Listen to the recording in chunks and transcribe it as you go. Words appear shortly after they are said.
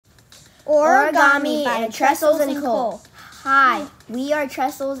Origami by Trestles and Cole. Hi, we are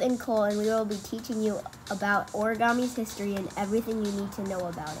Trestles and Cole, and we will be teaching you about origami's history and everything you need to know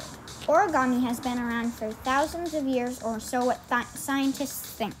about it. Origami has been around for thousands of years, or so what scientists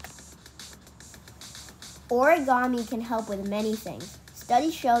think. Origami can help with many things.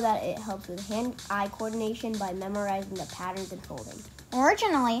 Studies show that it helps with hand-eye coordination by memorizing the patterns and folding.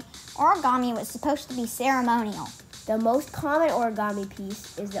 Originally, origami was supposed to be ceremonial. The most common origami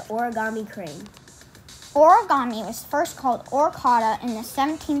piece is the origami crane. Origami was first called orikata in the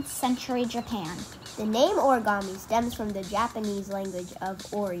 17th century Japan. The name origami stems from the Japanese language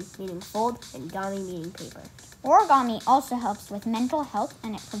of ori, meaning fold, and gami, meaning paper. Origami also helps with mental health,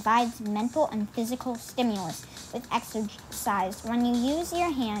 and it provides mental and physical stimulus with exercise. When you use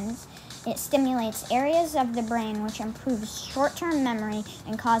your hands, it stimulates areas of the brain which improves short-term memory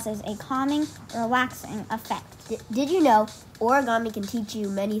and causes a calming, relaxing effect. Did you know origami can teach you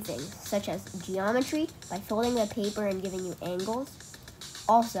many things, such as geometry by folding the paper and giving you angles?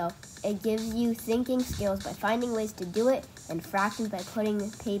 Also, it gives you thinking skills by finding ways to do it, and fractions by putting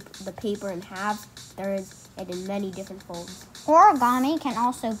the paper in halves, thirds, and in many different folds. Origami can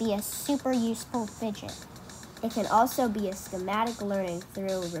also be a super useful fidget. It can also be a schematic learning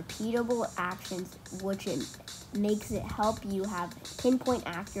through repeatable actions, which makes it help you have pinpoint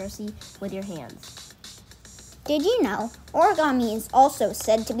accuracy with your hands. Did you know origami is also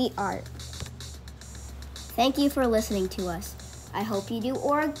said to be art? Thank you for listening to us. I hope you do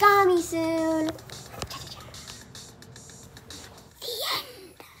origami soon.